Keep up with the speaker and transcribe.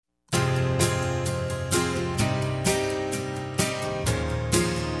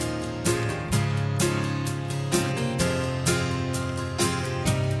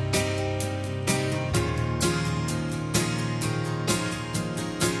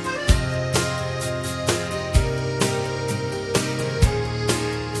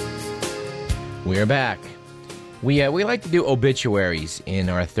We're back. We like to do obituaries in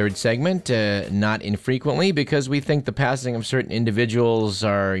our third segment, not infrequently, because we think the passing of certain individuals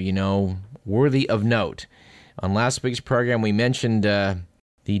are, worthy of note. On last week's program, we mentioned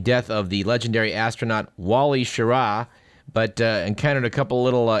the death of the legendary astronaut Wally Schirra, but encountered a couple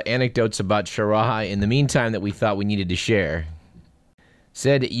little anecdotes about Schirra in the meantime that we thought we needed to share.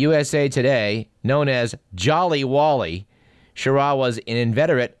 Said USA Today, known as Jolly Wally, Schirra was an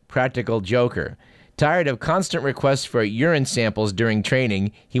inveterate practical joker. Tired of constant requests for urine samples during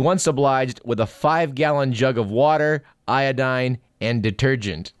training, he once obliged with a 5-gallon jug of water, iodine, and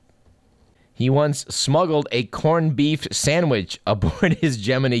detergent. He once smuggled a corned beef sandwich aboard his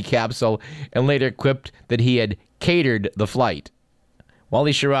Gemini capsule and later quipped that he had catered the flight.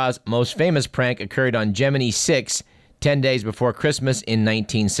 Wally Schirra's most famous prank occurred on Gemini 6, 10 days before Christmas in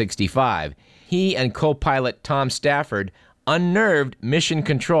 1965. He and co-pilot Tom Stafford unnerved Mission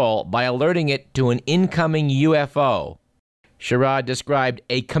Control by alerting it to an incoming UFO. Schirra described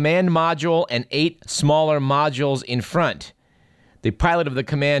a command module and 8 smaller modules in front. The pilot of the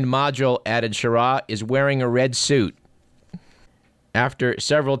command module, added Schirra, is wearing a red suit. After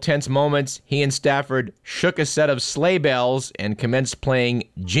several tense moments, he and Stafford shook a set of sleigh bells and commenced playing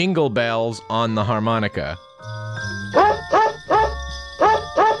Jingle Bells on the harmonica.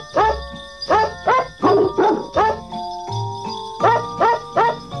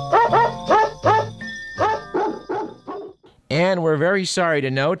 And we're very sorry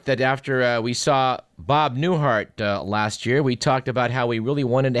to note that after we saw Bob Newhart last year, we talked about how we really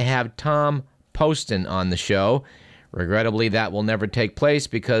wanted to have Tom Poston on the show. Regrettably, that will never take place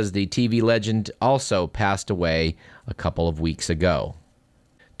because the TV legend also passed away a couple of weeks ago.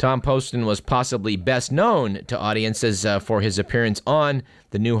 Tom Poston was possibly best known to audiences for his appearance on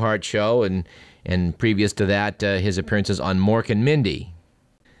The Newhart Show and previous to that, his appearances on Mork and Mindy.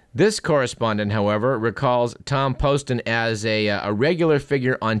 This correspondent, however, recalls Tom Poston as a regular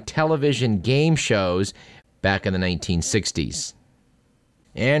figure on television game shows back in the 1960s.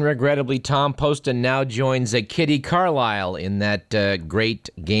 And regrettably, Tom Poston now joins Kitty Carlisle in that great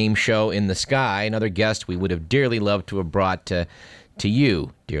game show In the Sky, another guest we would have dearly loved to have brought to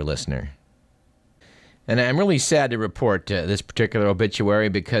you, dear listener. And I'm really sad to report this particular obituary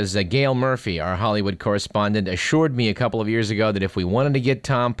because Gail Murphy, our Hollywood correspondent, assured me a couple of years ago that if we wanted to get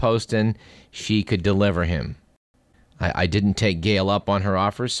Tom Poston, she could deliver him. I didn't take Gail up on her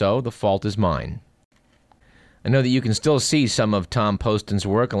offer, so the fault is mine. I know that you can still see some of Tom Poston's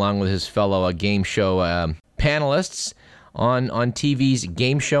work along with his fellow game show panelists on TV's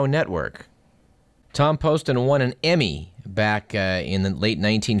Game Show Network. Tom Poston won an Emmy back in the late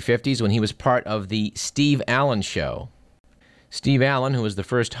 1950s when he was part of the Steve Allen Show. Steve Allen, who was the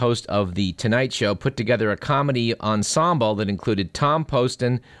first host of The Tonight Show, put together a comedy ensemble that included Tom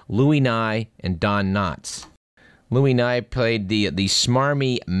Poston, Louis Nye, and Don Knotts. Louis Nye played the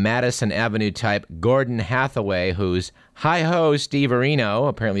smarmy Madison Avenue type Gordon Hathaway, whose "Hi-ho, Steve Areno"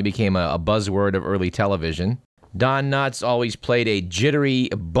 apparently became a buzzword of early television. Don Knotts always played a jittery,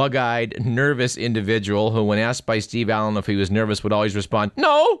 bug-eyed, nervous individual who, when asked by Steve Allen if he was nervous, would always respond,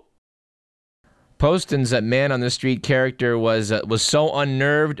 "No!" Poston's man-on-the-street character was so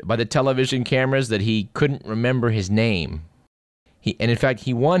unnerved by the television cameras that he couldn't remember his name. In fact,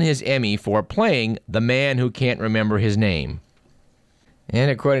 he won his Emmy for playing the man who can't remember his name. And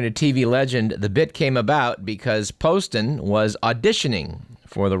according to TV legend, the bit came about because Poston was auditioning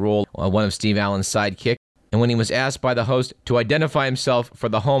for the role of one of Steve Allen's sidekicks. And when he was asked by the host to identify himself for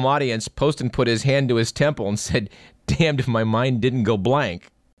the home audience, Poston put his hand to his temple and said, "Damned if my mind didn't go blank."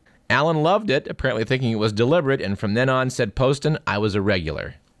 Allen loved it, apparently thinking it was deliberate, and from then on, said Poston, "I was a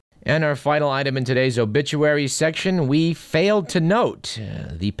regular." And our final item in today's obituary section, we failed to note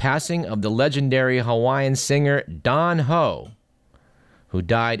the passing of the legendary Hawaiian singer Don Ho, who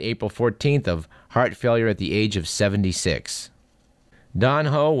died April 14th of heart failure at the age of 76. Don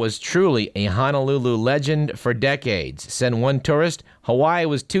Ho was truly a Honolulu legend for decades. Said one tourist, Hawaii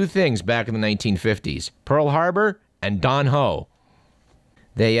was two things back in the 1950s, Pearl Harbor and Don Ho.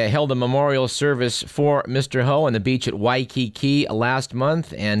 They held a memorial service for Mr. Ho on the beach at Waikiki last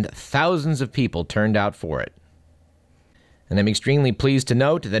month, and thousands of people turned out for it. And I'm extremely pleased to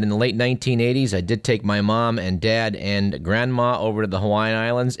note that in the late 1980s, I did take my mom and dad and grandma over to the Hawaiian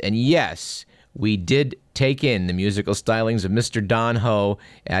Islands, and yes, we did take in the musical stylings of Mr. Don Ho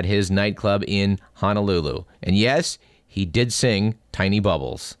at his nightclub in Honolulu. And yes, he did sing Tiny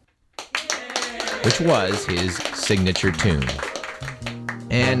Bubbles, which was his signature tune.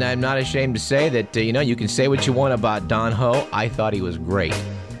 And I'm not ashamed to say that, you can say what you want about Don Ho. I thought he was great.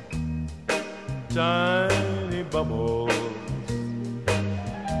 Tiny bubbles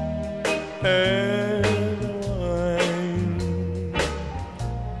and wine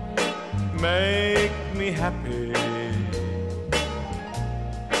make me happy,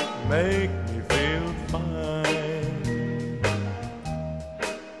 make me feel fine.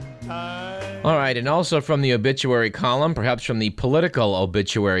 All right, and also from the obituary column, perhaps from the political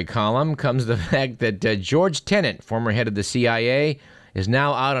obituary column, comes the fact that George Tenet, former head of the CIA, is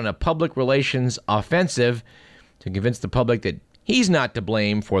now out on a public relations offensive to convince the public that he's not to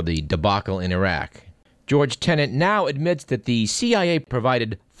blame for the debacle in Iraq. George Tenet now admits that the CIA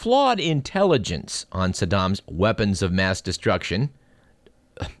provided flawed intelligence on Saddam's weapons of mass destruction.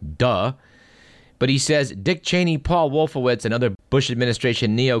 Duh. But he says Dick Cheney, Paul Wolfowitz, and other Bush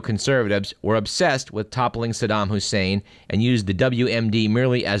administration neoconservatives were obsessed with toppling Saddam Hussein and used the WMD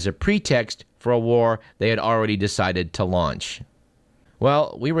merely as a pretext for a war they had already decided to launch.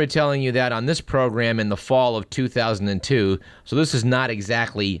 Well, we were telling you that on this program in the fall of 2002, so this is not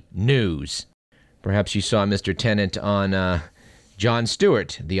exactly news. Perhaps you saw Mr. Tenet on Jon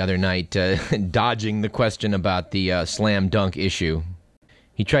Stewart the other night, dodging the question about the slam dunk issue.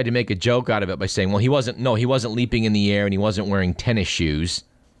 He tried to make a joke out of it by saying, well, he wasn't leaping in the air and he wasn't wearing tennis shoes.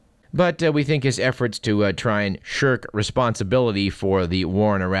 But we think his efforts to try and shirk responsibility for the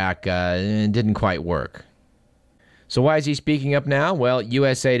war in Iraq didn't quite work. So why is he speaking up now? Well,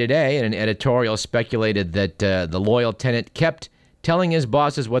 USA Today, in an editorial, speculated that the loyal Tenet kept telling his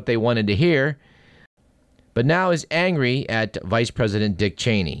bosses what they wanted to hear, but now is angry at Vice President Dick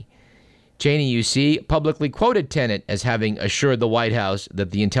Cheney. Cheney, you see, publicly quoted Tenet as having assured the White House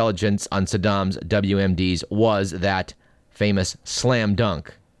that the intelligence on Saddam's WMDs was that famous slam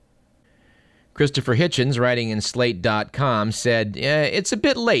dunk. Christopher Hitchens, writing in Slate.com, said, it's a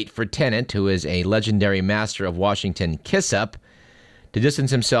bit late for Tenet, who is a legendary master of Washington kiss-up, to distance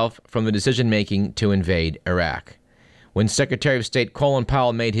himself from the decision-making to invade Iraq. When Secretary of State Colin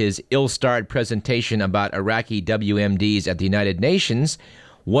Powell made his ill-starred presentation about Iraqi WMDs at the United Nations,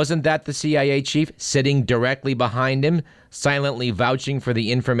 wasn't that the CIA chief sitting directly behind him, silently vouching for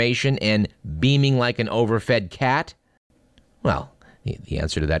the information and beaming like an overfed cat? Well, the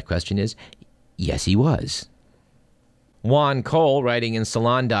answer to that question is, yes, he was. Juan Cole, writing in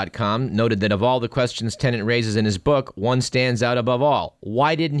Salon.com, noted that of all the questions Tenet raises in his book, one stands out above all.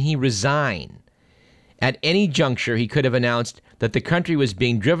 Why didn't he resign? At any juncture, he could have announced that the country was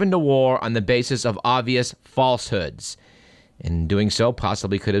being driven to war on the basis of obvious falsehoods. And doing so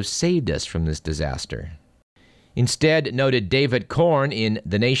possibly could have saved us from this disaster. Instead, noted David Korn in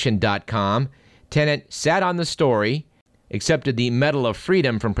TheNation.com, Tenet sat on the story, accepted the Medal of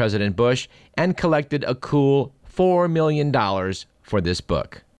Freedom from President Bush, and collected a cool $4 million for this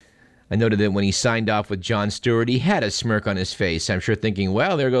book. I noted that when he signed off with Jon Stewart, he had a smirk on his face. I'm sure thinking,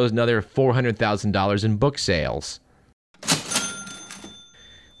 well, there goes another $400,000 in book sales.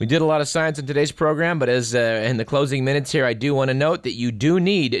 We did a lot of science in today's program, but as in the closing minutes here, I do want to note that you do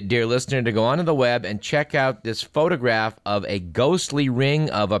need, dear listener, to go onto the web and check out this photograph of a ghostly ring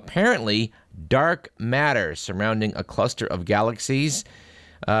of apparently dark matter surrounding a cluster of galaxies.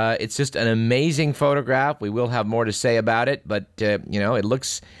 It's just an amazing photograph. We will have more to say about it, but, it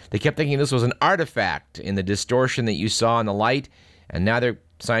looks... They kept thinking this was an artifact in the distortion that you saw in the light, and now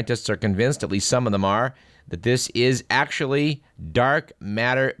scientists are convinced, at least some of them are, that this is actually dark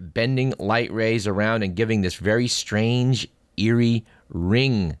matter bending light rays around and giving this very strange, eerie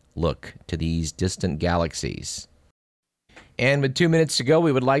ring look to these distant galaxies. And with 2 minutes to go,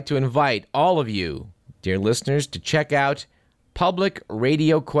 we would like to invite all of you, dear listeners, to check out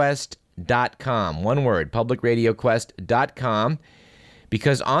publicradioquest.com. One word, publicradioquest.com,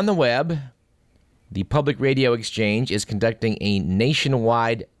 because on the web, the Public Radio Exchange is conducting a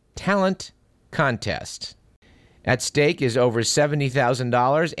nationwide talent contest. At stake is over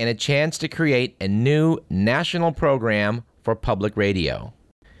 $70,000 and a chance to create a new national program for public radio.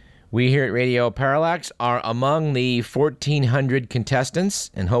 We here at Radio Parallax are among the 1,400 contestants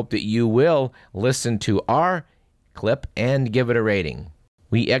and hope that you will listen to our clip and give it a rating.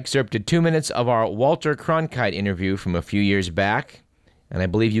 We excerpted 2 minutes of our Walter Cronkite interview from a few years back, and I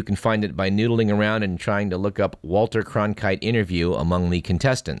believe you can find it by noodling around and trying to look up Walter Cronkite interview among the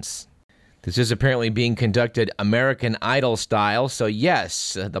contestants. This is apparently being conducted American Idol style, so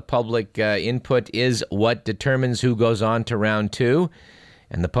yes, the public input is what determines who goes on to round 2,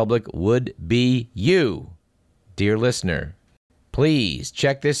 and the public would be you, dear listener. Please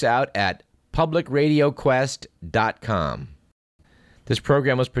check this out at publicradioquest.com. This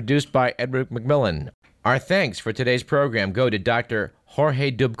program was produced by Edward McMillan. Our thanks for today's program go to Dr.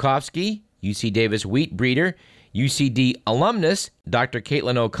 Jorge Dubkovsky, UC Davis wheat breeder, UCD alumnus, Dr.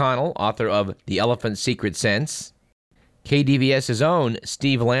 Caitlin O'Connell, author of The Elephant's Secret Sense, KDVS's own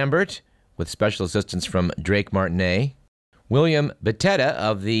Steve Lambert, with special assistance from Drake Martinet. William Bettetta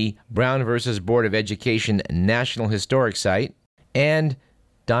of the Brown versus Board of Education National Historic Site. And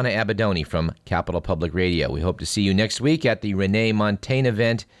Donna Abadoni from Capital Public Radio. We hope to see you next week at the Renee Montaigne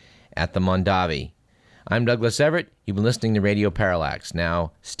event at the Mondavi. I'm Douglas Everett. You've been listening to Radio Parallax.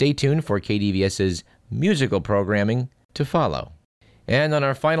 Now, stay tuned for KDVS's musical programming to follow. And on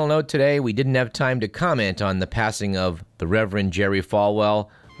our final note today, we didn't have time to comment on the passing of the Reverend Jerry Falwell.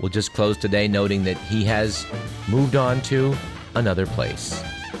 We'll just close today noting that he has moved on to another place.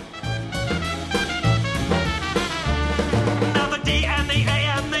 Now the D and the A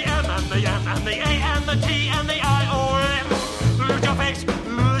and the M and the N and the A and the T and the I-O-N. Lose your face,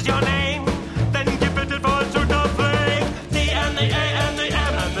 lose your name, then give it a voice to the flame. D and the A and the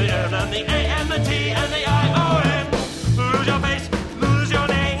M and the N and the A and the T and the I